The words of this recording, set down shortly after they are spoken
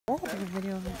Oh, take a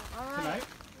video of it. Tonight?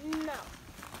 No.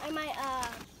 I might,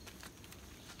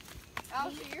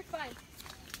 Alistair, you're fine.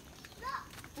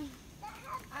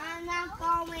 I'm not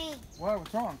going. What?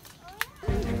 What's wrong?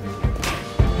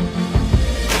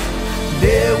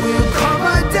 There will come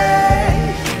a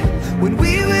day when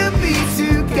we will be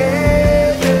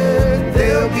together.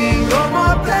 There'll be no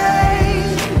more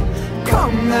pain.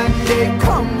 Come that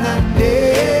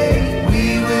day,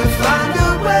 we will find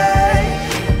a way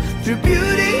through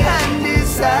beauty and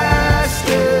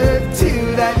disaster.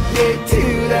 Till that day,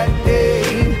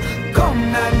 come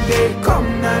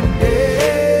that day.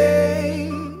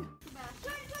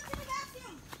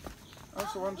 Oh,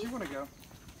 so why don't you want to go?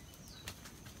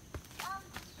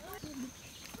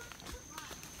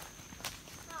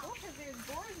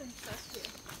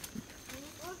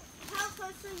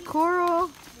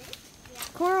 Coral.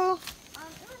 Coral.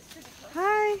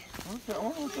 Hi. I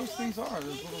wonder what those things are.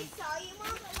 Those little...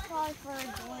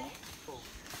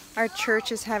 Our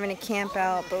church is having a camp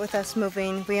out, but with us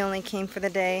moving, we only came for the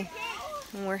day.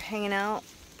 And we're hanging out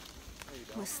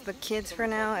with the kids for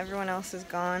now. Everyone else is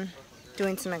gone,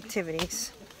 doing some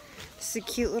activities. This is a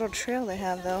cute little trail they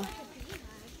have, though.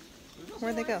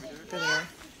 Where'd they go? They're there.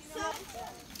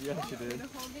 Yeah, she did.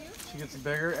 She gets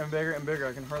bigger and bigger and bigger.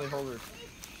 I can hardly hold her.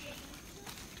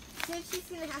 So she's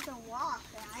gonna have to walk,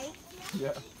 right?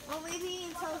 Yeah. Well, maybe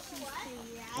until she's 3,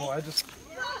 right? Well, I just...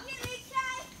 Look, get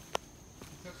inside.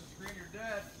 Touch the screen, you're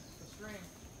dead. The screen.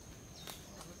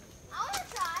 I wanna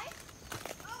try.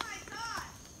 Oh my god.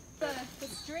 The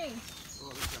string. Oh,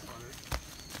 this got funny.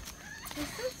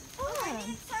 This is Oh, I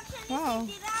didn't touch anything, Wow.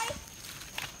 did I?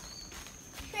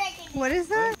 What is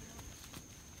that?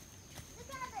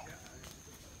 Look at it.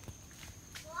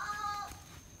 Whoa.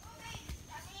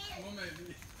 Well,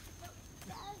 maybe.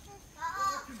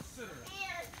 Consider it.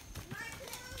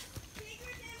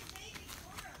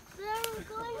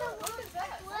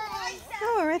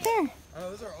 Oh, right there. Oh,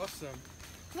 those are awesome.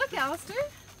 Look, Alistair.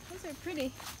 Those are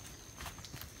pretty.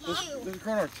 Those are going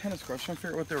on our tennis courts. I'm trying to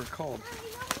figure out what they were called.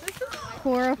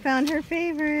 Coral found her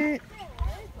favorite.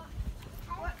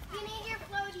 You need your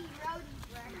floaty roadie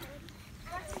record.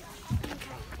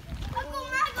 Uncle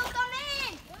Michael, come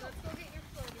in! Let's go get your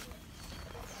floaty.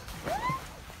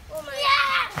 Oh my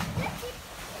yeah!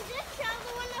 Is this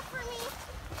shallow enough for me?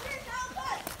 Here's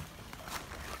Albert!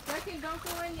 Reckon don't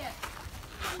go in yet.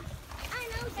 I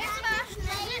know, Dad. Is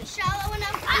it shallow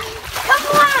enough for me? Come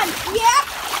on! Yep!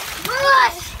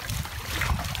 Push!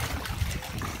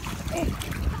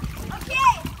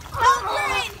 Okay!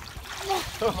 Albert!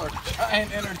 Those are giant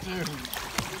inner tubes.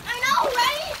 I know,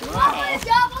 right? Wow.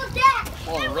 Double deck!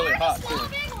 Oh, they're really hot, too.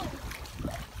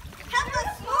 Help us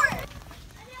snort!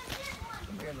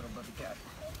 Come here, little buddy cat.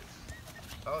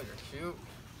 Oh, you're cute.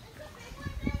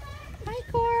 Hi,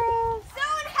 Coral.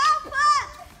 Someone help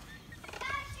us!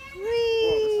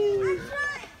 Whee! I'm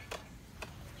trying!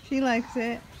 She likes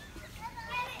it.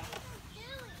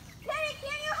 Penny,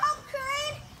 can you help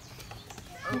Corinne?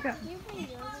 Okay.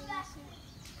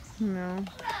 No. Do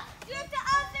it the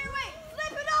other way!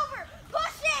 Flip it over!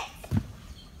 Push it!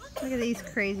 Look at these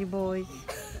crazy boys.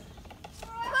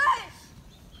 Push!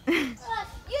 Use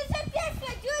it this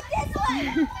way! Do it this way!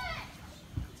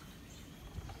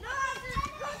 No,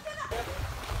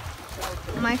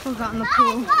 Michael got in the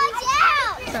pool. Watch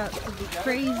out! About to be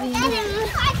crazy.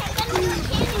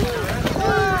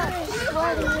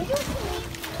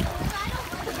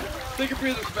 Take a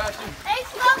breather, Sebastian. Hey,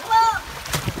 Snowball!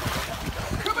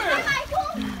 Come here. Michael!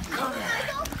 Come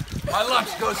here. My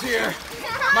lunch goes here.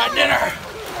 My dinner.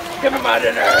 Give me my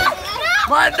dinner.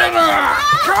 My dinner.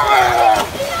 Come here.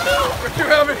 You're too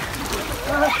heavy.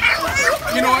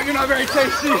 You know what? You're not very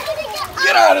tasty.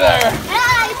 Get out of there.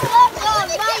 Hey, Snowball!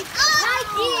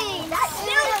 Mikey! That's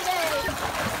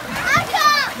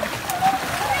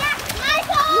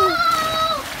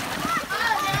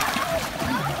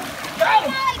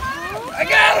I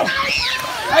got him.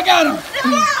 I got him.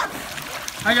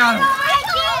 I got him.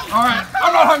 All right.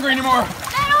 I'm not hungry anymore.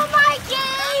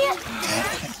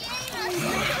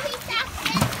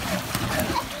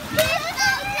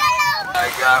 I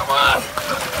got one.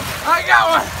 I got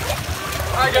one.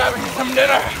 I got me some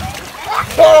dinner.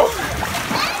 Oh,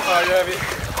 oh, you heavy.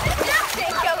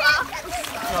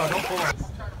 No, don't pull it.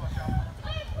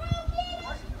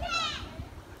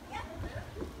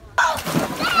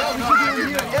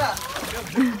 Yeah.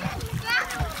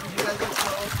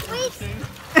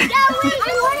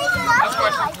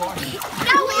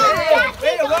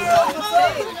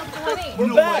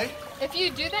 We're back. If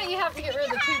you do that, you have to get rid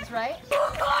of the tubes, right?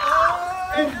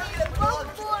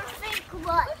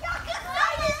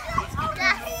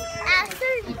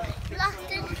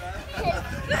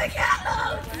 Look at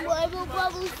them! bubble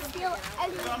bubble still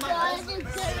and the other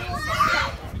girl.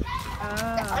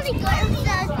 The other girl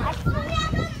does.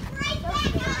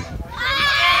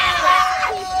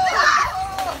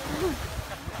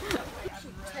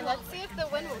 And let's see if the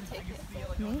wind will take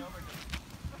it. Me?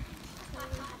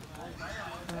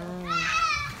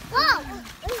 Whoa!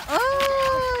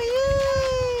 Oh,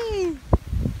 yay!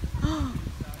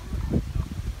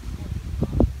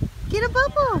 Get a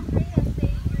bubble.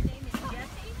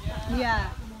 Yeah.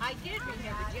 I did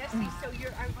remember Jesse, so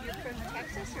you're from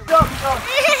Texas or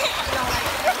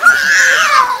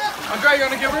Andre, you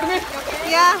want to get rid of me?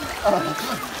 Yeah.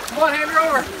 Come on, hand her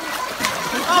over.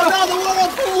 Oh no, the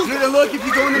whirlpool! Dude, look, if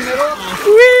you go in the middle.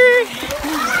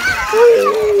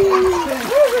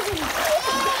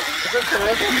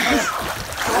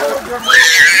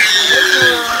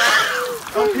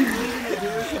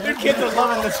 Your kids are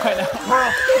loving this right now.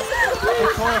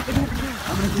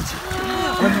 I'm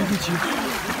gonna get you.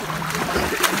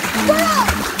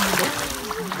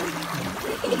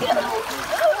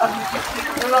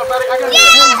 No, buddy, I got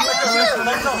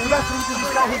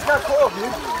He's got coral,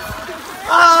 dude.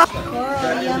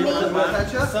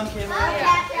 Some came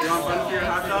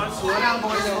out. Slow down,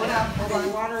 boys. Slow down. Hold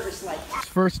on. Water is like.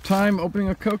 First time opening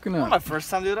a coconut. My first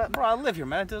time doing that, bro. I live here,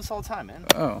 man. I do this all the time, man.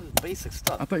 Oh. Basic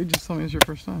stuff. I thought you just told me it was your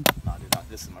first time. No, dude, not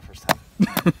this is my first time.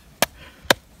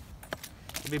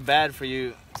 It'd be bad for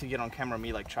you to get on camera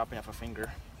me like chopping off a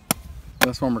finger.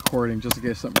 That's why I'm recording, just in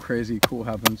case something crazy cool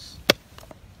happens.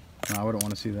 No, I wouldn't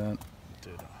want to see that.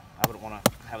 Dude, I wouldn't want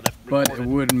to have that But recorded. it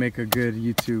would make a good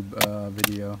YouTube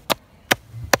video.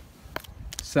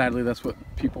 Sadly, that's what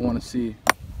people want to see.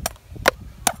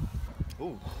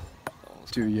 Ooh.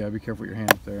 Dude, yeah, be careful with your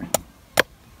hand up there.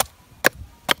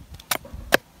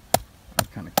 I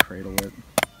kind of cradle it.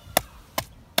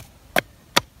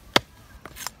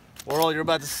 World, you're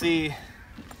about to see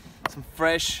some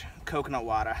fresh coconut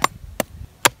water.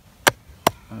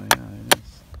 Oh yeah, it is.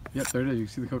 Yep, there it is. You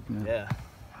can see the coconut. Yeah.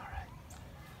 Alright.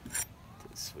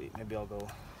 Dude, sweet. Maybe I'll go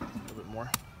a little bit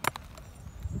more.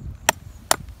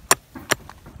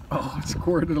 Oh, it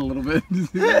squirted a little bit. Did you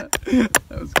see that?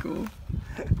 That was cool.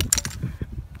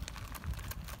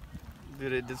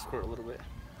 Dude, it did squirt a little bit.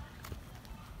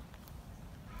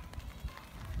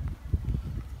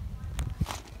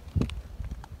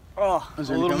 Oh, a Is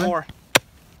there little any coming? more.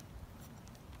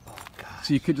 Oh, God.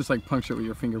 So you could just like puncture it with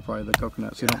your finger, probably the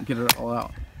coconut, so you don't get it all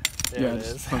out. There Yeah, it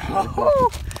just is. punch it really quick.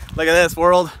 Look at this,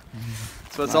 world.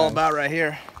 That's what it's all Nice. about right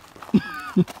here.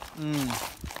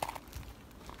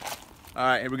 All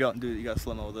right, here we go. Dude, you got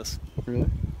slow mo with this. Really?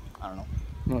 I don't know.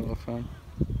 No, that's fine.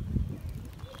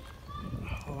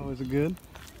 Oh, is it good?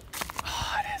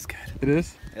 Oh, it is good. It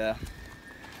is? Yeah.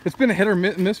 It's been a hit or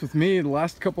miss with me. The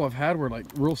last couple I've had were like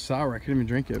real sour. I couldn't even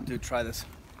drink it. Dude, try this.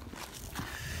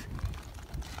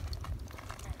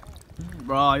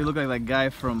 Bro, you look like that guy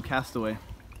from Castaway.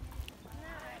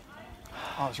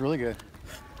 Oh, it's really good.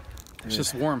 It's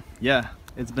just warm. Yeah,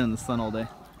 it's been in the sun all day.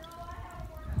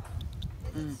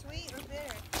 Sweet or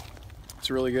bitter?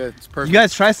 It's really good. It's perfect. You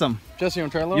guys try some. Jesse, you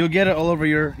want to try a little? You'll get it all over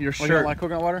your Oh, you shirt. don't like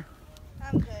coconut water?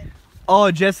 I'm good.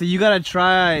 Oh, Jesse, you gotta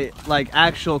try like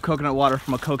actual coconut water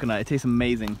from a coconut. It tastes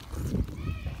amazing.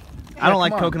 I don't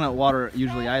like come on. coconut water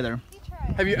usually either.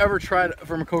 Have you ever tried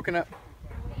from a coconut?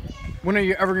 When are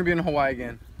you ever going to be in Hawaii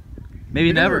again? Maybe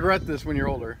You're gonna never. regret this when you're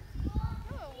older.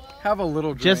 Have a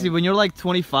little drink. Jesse, when you're like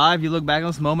 25, you look back on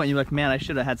this moment and you're like, man, I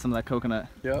should have had some of that coconut.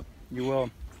 Yep, you will.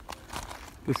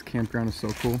 This campground is so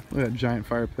cool. Look at that giant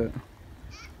fire pit.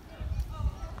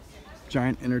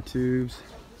 Giant inner tubes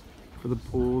for the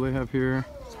pool they have here.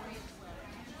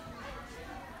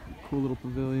 Cool little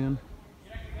pavilion.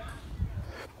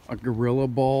 A gorilla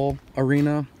ball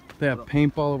arena. They have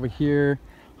paintball over here,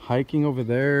 hiking over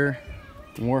there,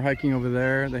 more hiking over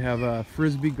there. They have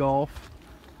frisbee golf.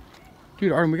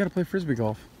 Dude, Arden, we gotta play frisbee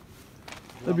golf.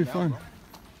 That'd be fun.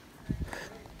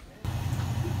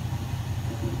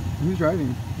 Who's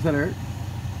driving? Is that Eric?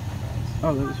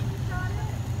 Oh, that is.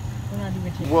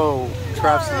 Whoa,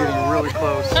 Travis is getting really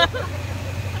close.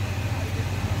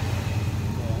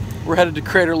 We're headed to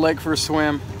Crater Lake for a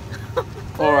swim.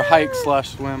 Or a hike /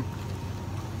 swim.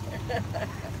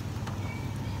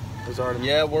 There's Arden.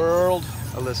 Yeah, world.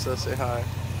 Alyssa, say hi.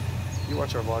 You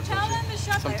watch our vlogs, don't you?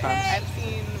 Sometimes. I've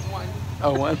seen one.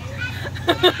 Oh, one?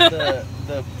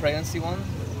 the pregnancy one,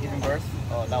 giving birth.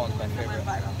 Oh, that one's my favorite.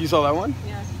 You saw that one?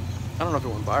 Yeah. I don't know if it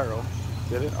went viral.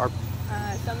 Did it? Our...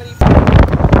 Somebody.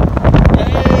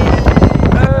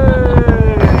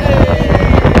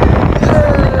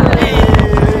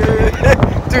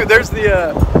 Dude, there's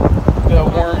the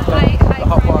worm thing, the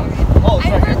hot ponds. Oh, it's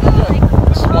right here.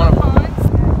 This is one of them.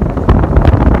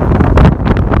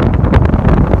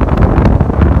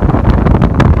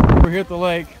 here at the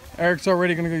lake. Eric's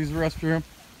already gonna go use the restroom.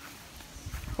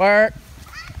 Bye, Eric.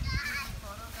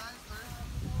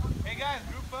 Hey guys,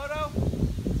 group photo?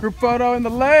 Group photo in the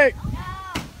lake.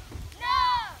 No!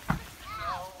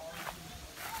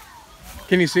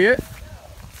 Can you see it?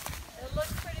 It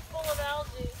looks pretty full of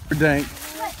algae. Or dank?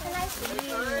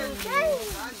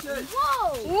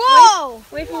 Whoa!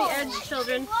 Away from the edge,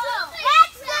 children.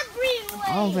 That's the green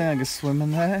I don't think I can swim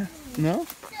in that. No?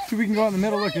 See, we can go out in the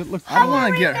middle. Look, it looks. I don't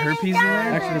want to get herpes in there.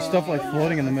 Actually, there's stuff like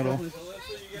floating in the middle.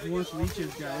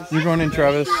 Leeches, guys. You're going in,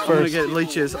 Travis, I'm gonna first. get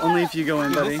leeches. Only if you go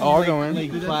in, buddy. Oh, I'll go in.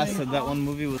 Like class said that one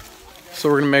movie was. So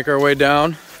we're gonna make our way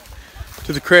down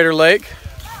to the Crater Lake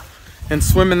and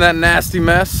swim in that nasty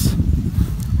mess.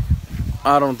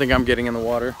 I don't think I'm getting in the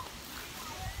water.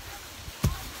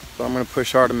 So I'm gonna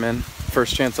push Artem in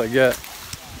first chance I get.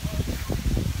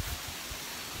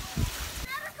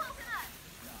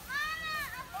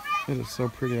 It is so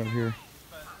pretty out here.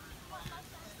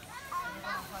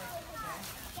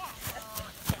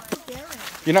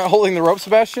 You're not holding the rope,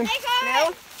 Sebastian?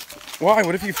 No. Why?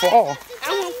 What if you fall? I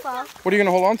won't fall. What are you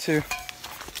gonna hold on to?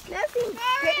 Nothing.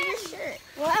 Get your shirt.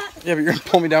 What? Yeah, but you're gonna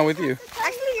pull me down with you.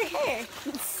 Actually, your hair.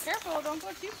 Careful, don't go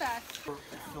too fast.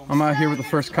 I'm out here with the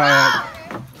first kayak.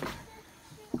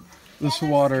 This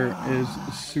water is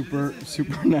super,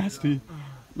 super nasty.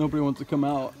 Nobody wants to come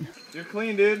out. You're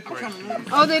clean, dude.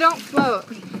 Oh, they don't float.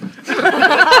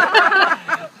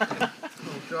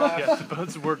 Yeah, the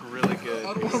boats work really good.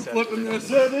 I don't want to flip in this.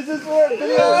 Yeah, this is what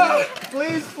video.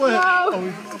 Please flip.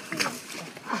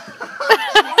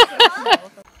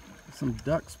 Some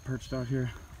ducks perched out here.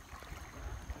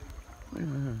 Look at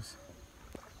those.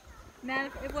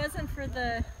 Matt, if it wasn't for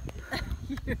the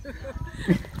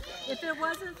if it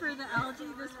wasn't for the algae,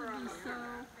 this would be so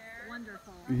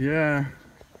wonderful. Yeah.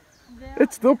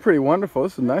 It's still pretty wonderful.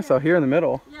 This is nice out here in the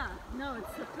middle. Yeah, no, it's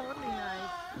totally nice.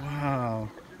 Wow.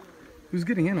 Who's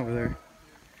getting in over there?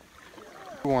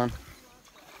 Warm.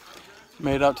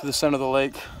 Made it out to the center of the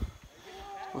lake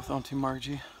with Auntie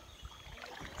Margie.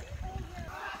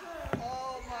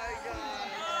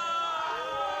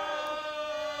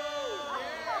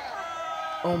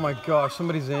 Oh my gosh,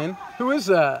 somebody's in. Who is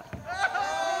that?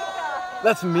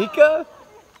 That's Mika?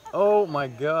 Oh my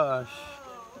gosh.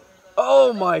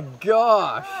 Oh my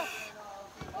gosh.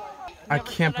 I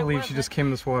can't believe she just came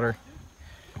in this water.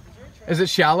 Is it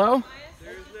shallow?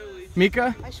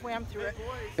 Mika? I swam through it.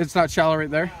 It's not shallow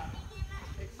right there?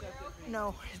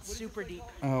 No, it's super deep.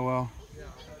 Oh well.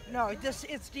 No,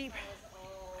 it's deep.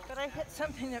 But I hit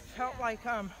something that felt like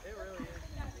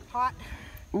hot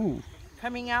Ooh.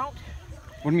 coming out,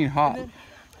 What do you mean hot?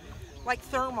 like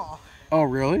thermal, Oh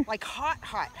really? like hot.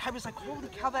 I was like, holy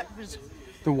cow, that was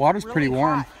The water's really pretty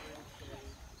warm. hot.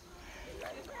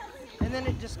 And then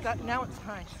it just got, now it's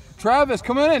nice. Travis,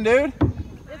 come in, dude.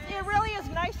 It really is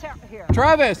nice out here.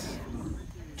 Travis!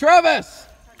 Travis!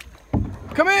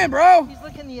 Come in, bro! He's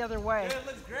looking the other way.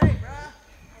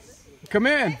 Come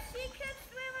in. She could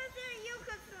swim with it, you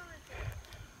could swim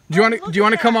with it. Do you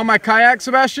want to come on my kayak,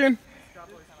 Sebastian?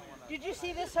 Did you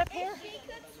see this up here? She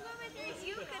could swim with it,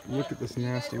 you could. Look at this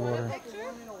nasty water.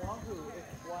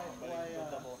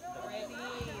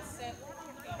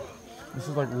 This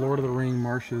is like Lord of the Ring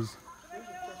marshes.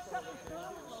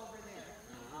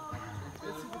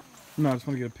 No, I just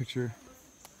want to get a picture.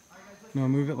 No,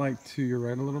 move it like to your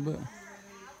right a little bit.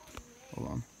 Hold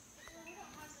on.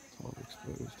 It's all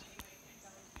exposed.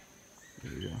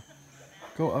 There we go.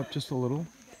 Go up just a little.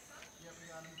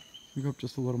 You go up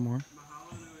just a little more.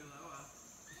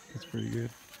 That's pretty good.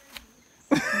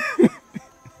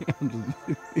 I'm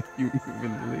just you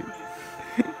moving the lead.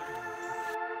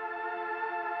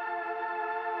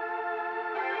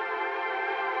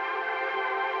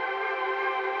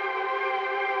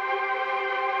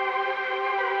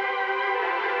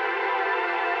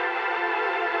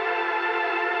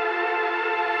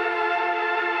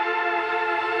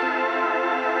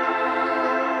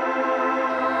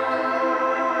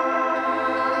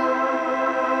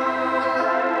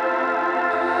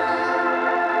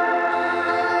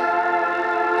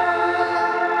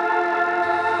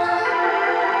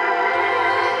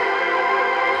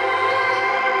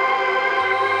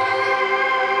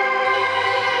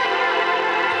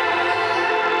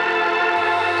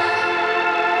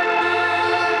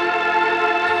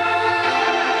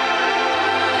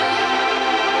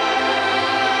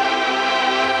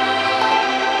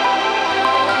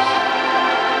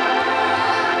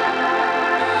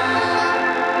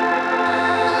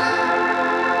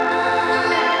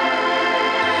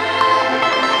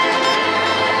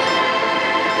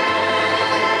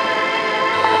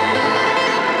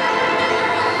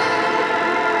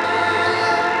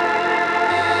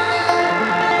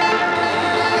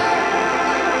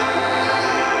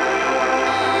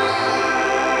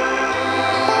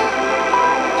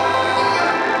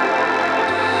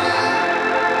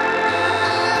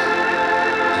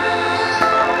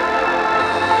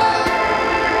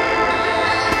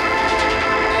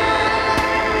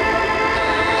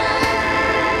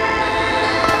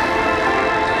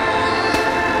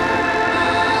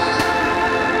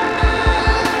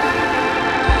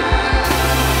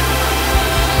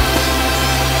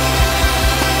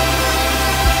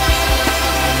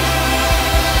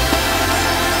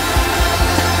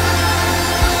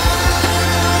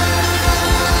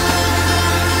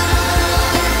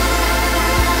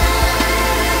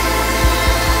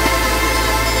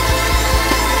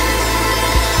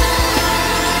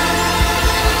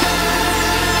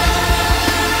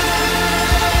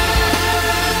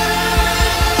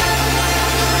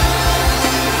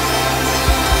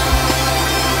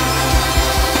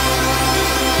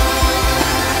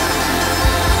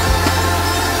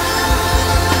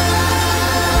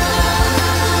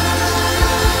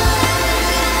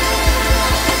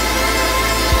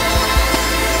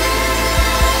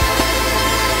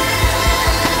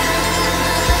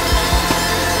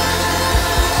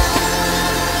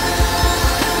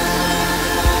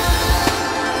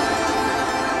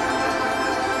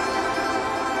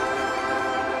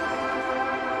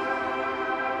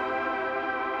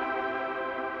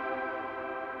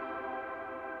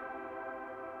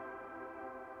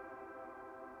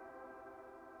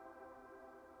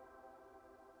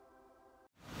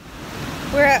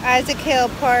 at Isaac Hale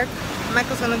Park.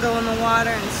 Michael's gonna go in the water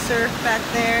and surf back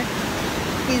there.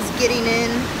 He's getting in.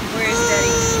 Where is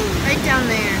Daddy? Right down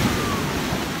there.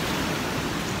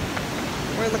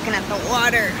 We're looking at the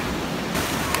water.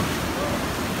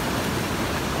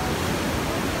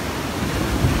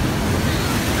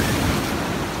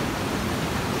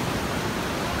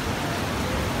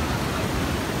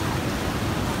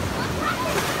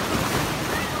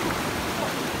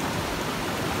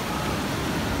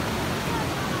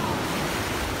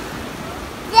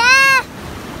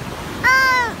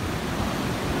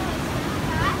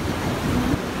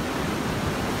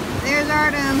 There's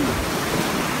Artem,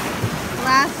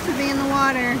 last to be in the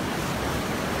water.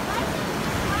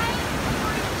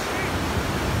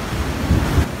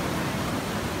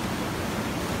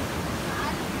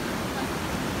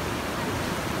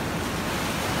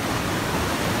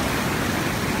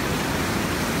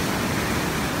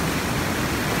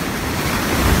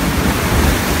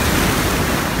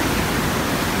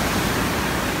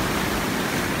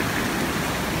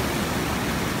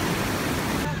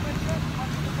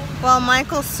 While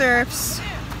Michael surfs,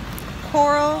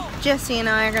 Coral, Jesse, and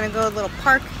I are gonna go to a little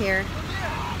park here.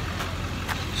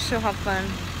 She'll have fun.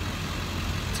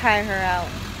 Tie her out.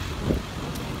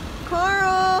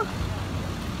 Coral!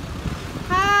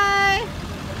 Hi!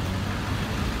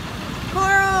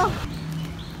 Coral!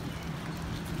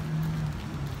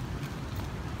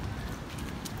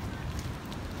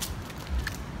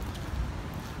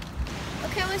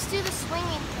 Okay, let's do the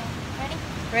swinging thing. Ready?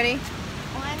 Ready?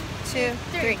 1, 2,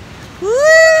 3. Woo!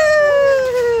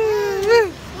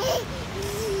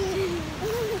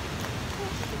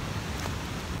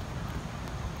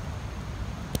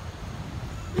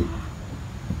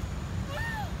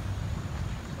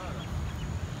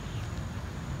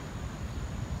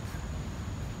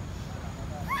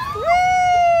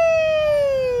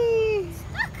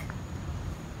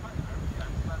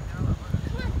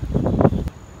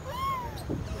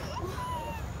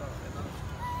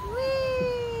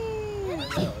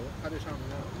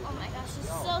 Oh my gosh, she's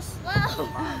so slow.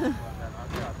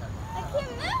 I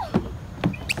can't move.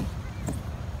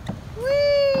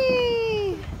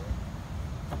 Whee!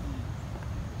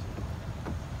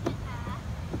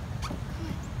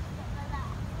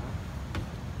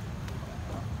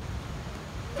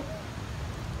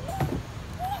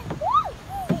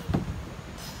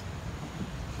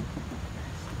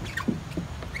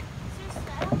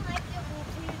 I don't like it when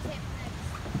you do your tape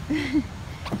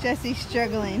next. Jesse's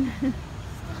struggling.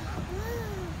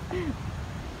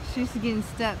 She's getting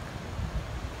stuck.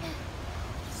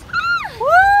 Woo!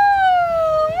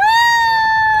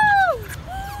 Woo!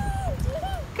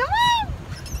 Come on!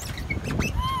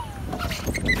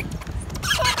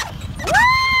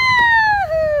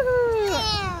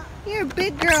 Woo! You're a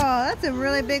big girl. That's a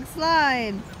really big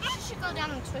slide. She should go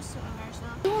down and twist it on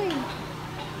herself.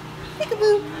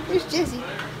 Peekaboo. There's Jessie.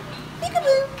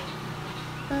 Peekaboo.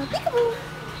 Peekaboo.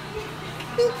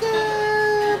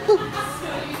 Peekaboo.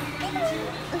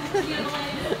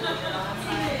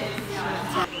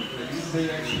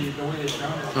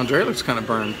 Drea looks kind of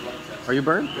burned. Are you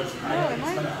burned? Oh, am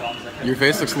I? Your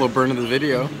face looks a little burned in the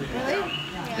video. Really?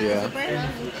 Yeah.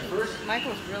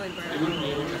 Michael's really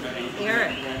burned.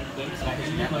 Eric.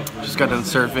 Just got done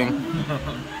surfing,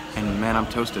 and man, I'm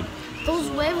toasted. Those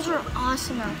waves were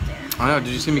awesome out there. I know.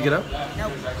 Did you see me get up?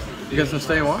 Nope. You guys gonna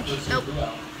stay and watch? Nope.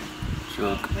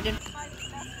 Sure. We didn't.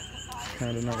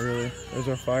 Kind of, not really. There's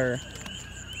our fire.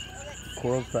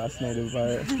 Coral's fascinated by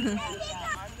it. Mom,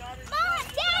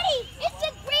 Daddy, it's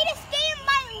the greatest day of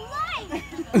my life.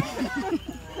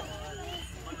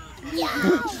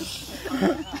 Yeah.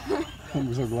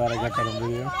 I'm so glad I got that on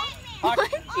video.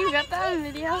 You got that on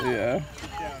video? Yeah.